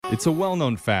It's a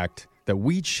well-known fact that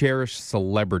we cherish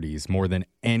celebrities more than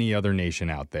any other nation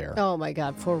out there. Oh my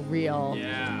God, for real.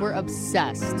 Yeah. We're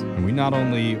obsessed. And we not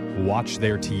only watch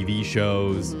their TV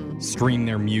shows, stream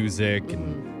their music,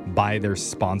 and buy their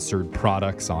sponsored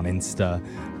products on Insta,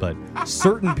 but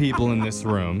certain people in this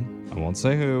room, I won't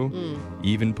say who,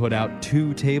 even put out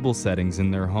 2 table settings in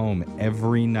their home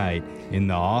every night in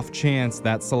the off chance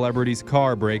that celebrity's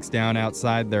car breaks down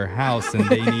outside their house and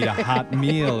they need a hot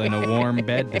meal and a warm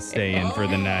bed to stay in for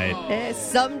the night.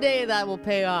 Someday that will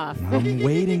pay off. I'm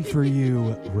waiting for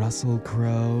you, Russell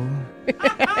Crowe.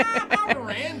 How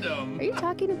random. Are you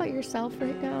talking about yourself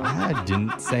right now? I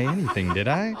didn't say anything, did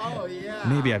I? Oh, yeah.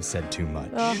 Maybe I've said too much.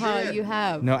 Uh-huh, you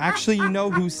have. No, actually, you know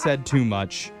who said too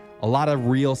much? A lot of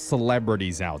real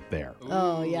celebrities out there.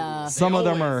 Oh, yeah. Some of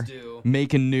them are always do.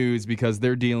 making news because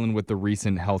they're dealing with the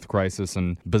recent health crisis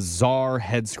in bizarre,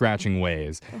 head-scratching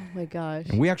ways. Oh, my gosh.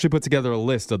 And we actually put together a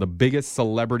list of the biggest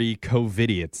celebrity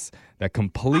COVIDiots that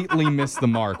completely missed the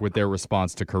mark with their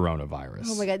response to coronavirus.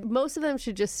 Oh, my God. Most of them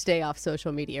should just stay off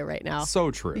social media right now.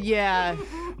 So true. Yeah.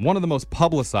 One of the most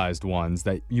publicized ones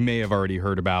that you may have already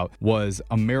heard about was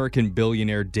American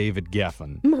billionaire David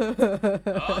Geffen.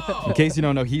 In case you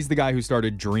don't know, he's the guy who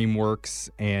started DreamWorks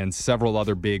and several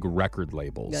other big record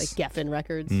labels. Like Geffen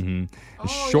Records.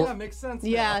 Oh, yeah, makes sense.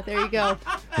 Yeah, there you go.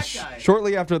 That guy.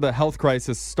 Shortly after the health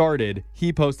crisis started,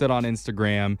 he posted on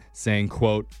Instagram saying,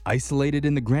 quote, "Isolated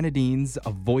in the Grenadines,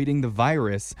 avoiding the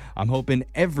virus. I'm hoping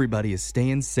everybody is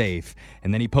staying safe."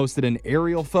 And then he posted an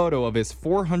aerial photo of his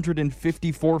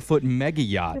 454-foot mega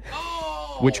yacht,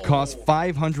 which cost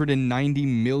 $590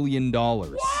 million.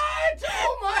 What?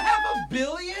 Oh, my, $500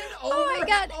 million? Oh my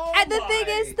God. And the thing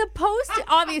is, the post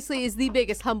obviously is the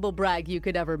biggest humble brag you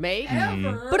could ever make.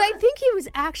 Ever. But I think he was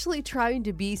actually trying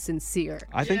to be sincere.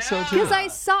 I think so too. Because I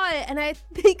saw it and I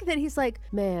think that he's like,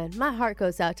 man, my heart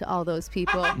goes out to all those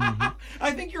people.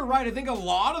 I think you're right. I think a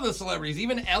lot of the celebrities,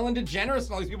 even Ellen DeGeneres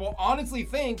and all these people, honestly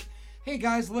think, hey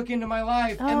guys, look into my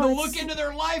life. and Oh, the it's- look into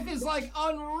their life is like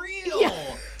unreal.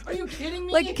 Yeah. Are you kidding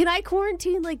me? Like, can I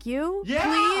quarantine like you, Yeah.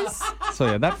 please? So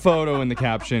yeah, that photo in the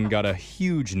caption got a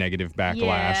huge negative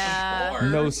backlash. Yeah.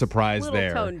 No surprise Little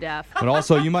there. tone deaf. But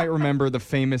also, you might remember the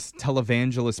famous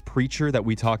televangelist preacher that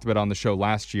we talked about on the show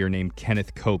last year named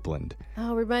Kenneth Copeland.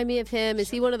 Oh, remind me of him.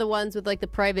 Is he one of the ones with like the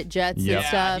private jets Yep. and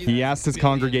stuff? He asked his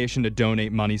congregation to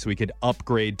donate money so he could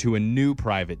upgrade to a new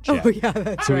private jet. Oh, yeah,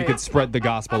 that's so he right. could spread the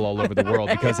gospel all over the world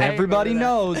because I everybody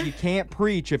remember that. knows you can't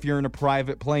preach if you're in a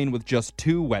private plane with just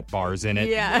 2 wet bars in it.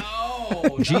 Yeah.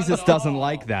 No, Jesus not at doesn't all.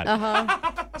 like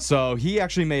that. So he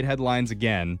actually made headlines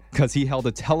again because he held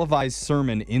a televised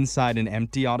sermon inside an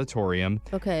empty auditorium.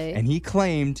 Okay. And he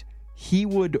claimed he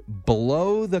would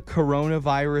blow the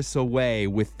coronavirus away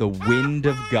with the wind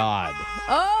of God.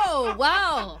 Oh,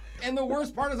 wow. And the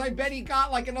worst part is I bet he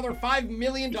got like another $5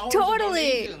 million.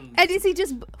 Totally. donations. And is he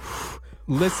just...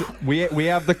 Listen, we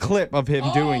have the clip of him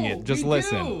doing it. Just we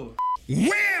listen. do.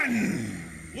 Win!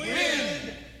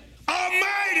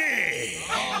 Almighty!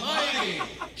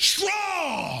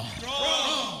 Strong!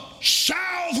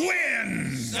 South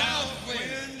wind!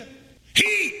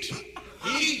 Heat!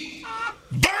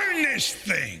 Burn this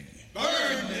thing!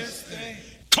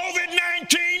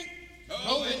 COVID-19!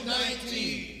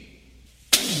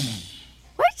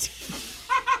 What?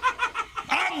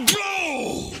 I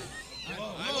blow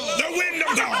the wind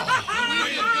of God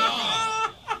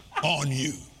on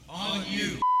you.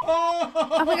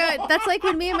 Oh my God, that's like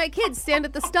when me and my kids stand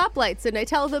at the stoplights and I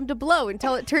tell them to blow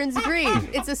until it turns green.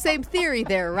 It's the same theory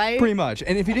there, right? Pretty much.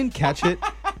 And if you didn't catch it,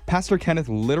 Pastor Kenneth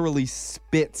literally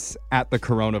spits at the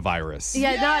coronavirus.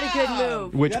 Yeah, not a good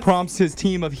move. Which prompts his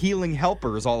team of healing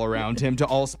helpers all around him to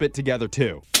all spit together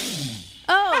too.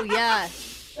 Oh, yeah.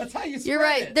 That's how you spread You're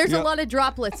right. it. There's Yep. a lot of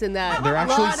droplets in that. They're a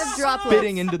actually lot of droplets.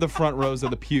 spitting into the front rows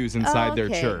of the pews inside their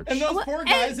Okay. church. And those Well, poor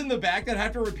guys in the back that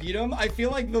have to repeat him, I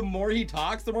feel like the more he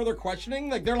talks, the more they're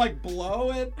questioning. Like, they're like,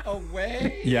 blow it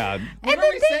away. Yeah, What And are the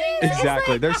we thing saying? is,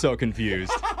 exactly. They're so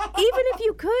confused. Even if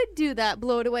you could do that,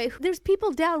 blow it away, there's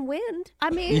people downwind. I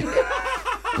mean,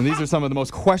 And these are some of the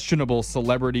most questionable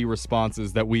celebrity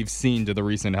responses that we've seen to the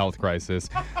recent health crisis.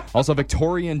 Also,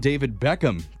 Victoria and David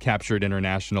Beckham captured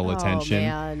international attention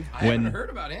man. I when haven't heard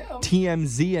about him.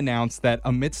 TMZ announced that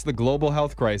amidst the global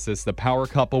health crisis, the power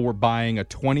couple were buying a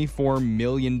 $24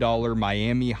 million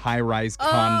Miami high-rise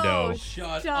condo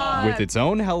Shut stop. up. with its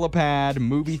own helipad,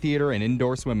 movie theater, and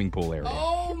indoor swimming pool area.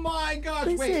 Oh my gosh.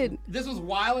 Wait, Listen. this was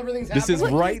while everything's This happening?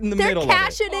 is right in the They're middle of it.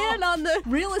 cashing in on the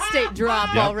real estate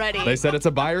drop Yep. already. They said it's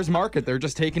a buyer's market. They're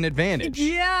just taking advantage.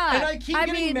 Yeah. And I keep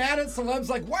getting mean, mad at celebs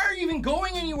like, why are you even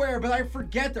going anywhere? But I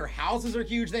forget their houses are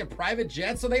huge. They have private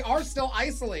jets, so they are still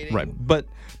isolating. Right. But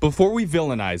before we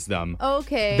villainize them,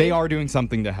 Okay. they are doing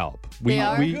something to help. They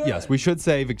are? Good. Yes, we should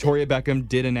say Victoria Beckham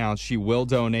did announce she will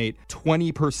donate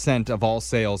 20% of all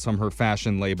sales from her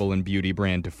fashion label and beauty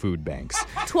brand to food banks.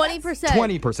 20%.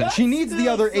 20%. She needs the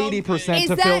other 80% Is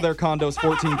to fill that- their condo's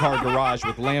 14-car garage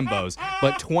with Lambos,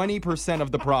 but 20%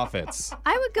 of the profits.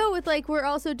 I would go with we're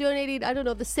also donating, I don't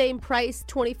know, the same price,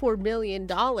 $24 million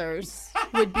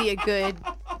would be a good.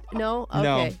 No?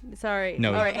 No. Okay. Sorry.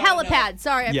 No. All right. No, Helipad.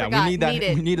 Sorry, I Yeah, forgot. we need that.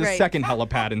 Needed. We need a Right. second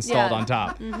helipad installed Yeah. on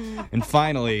top. And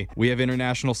finally, we have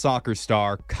international soccer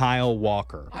star Kyle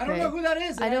Walker. I don't Okay. know who that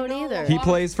is. I don't know either. a He lot.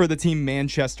 plays for the team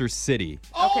Manchester City.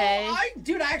 Oh, Okay.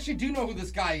 Dude, I actually do know who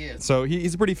this guy is. So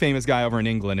he's a pretty famous guy over in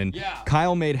England, and Yeah.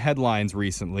 Kyle made headlines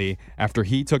recently after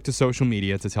he took to social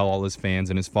media to tell all his fans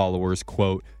and his followers,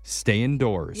 quote, stay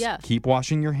indoors, Yeah. keep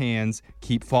washing your hands,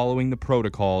 keep following the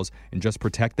protocols, and just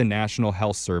protect the National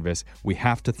Health Service. We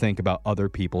have to think about other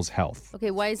people's health.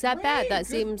 Okay, why is that bad? Great. That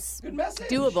Good- seems good message.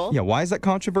 doable. Yeah, why is that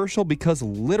controversial? Because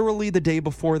literally the day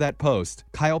before that post,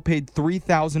 Kyle paid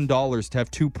 $3,000 to have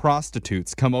two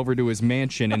prostitutes come over to his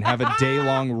mansion and have a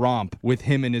day-long romp with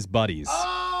him and his buddies.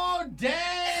 Oh, dang.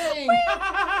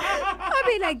 I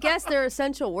mean, I guess they're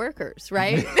essential workers,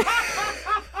 right?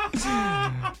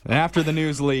 And after the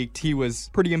news leaked, he was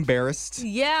pretty embarrassed.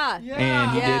 Yeah.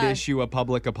 And he Yeah. did issue a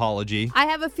public apology. I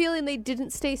have a feeling they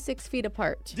didn't stay 6 feet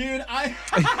apart. Dude,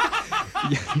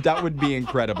 Yeah, that would be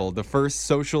incredible. The first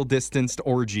social distanced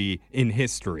orgy in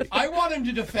history. I want him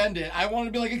to defend it. I want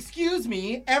him to be like, excuse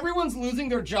me, everyone's losing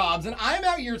their jobs, and I'm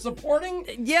out here supporting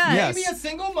Yeah. Yes. maybe a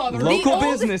single mother. Local old-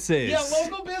 businesses. Yeah,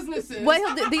 local businesses.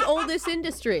 Well, the oldest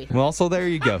industry. Well, so there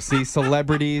you go. See,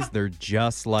 celebrities, they're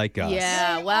just like us.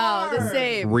 Yeah, They wow, the are.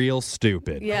 same. Real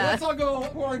stupid. Yeah. Let's all go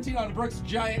quarantine on Brooke's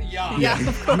giant yacht. Yeah,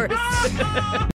 of course.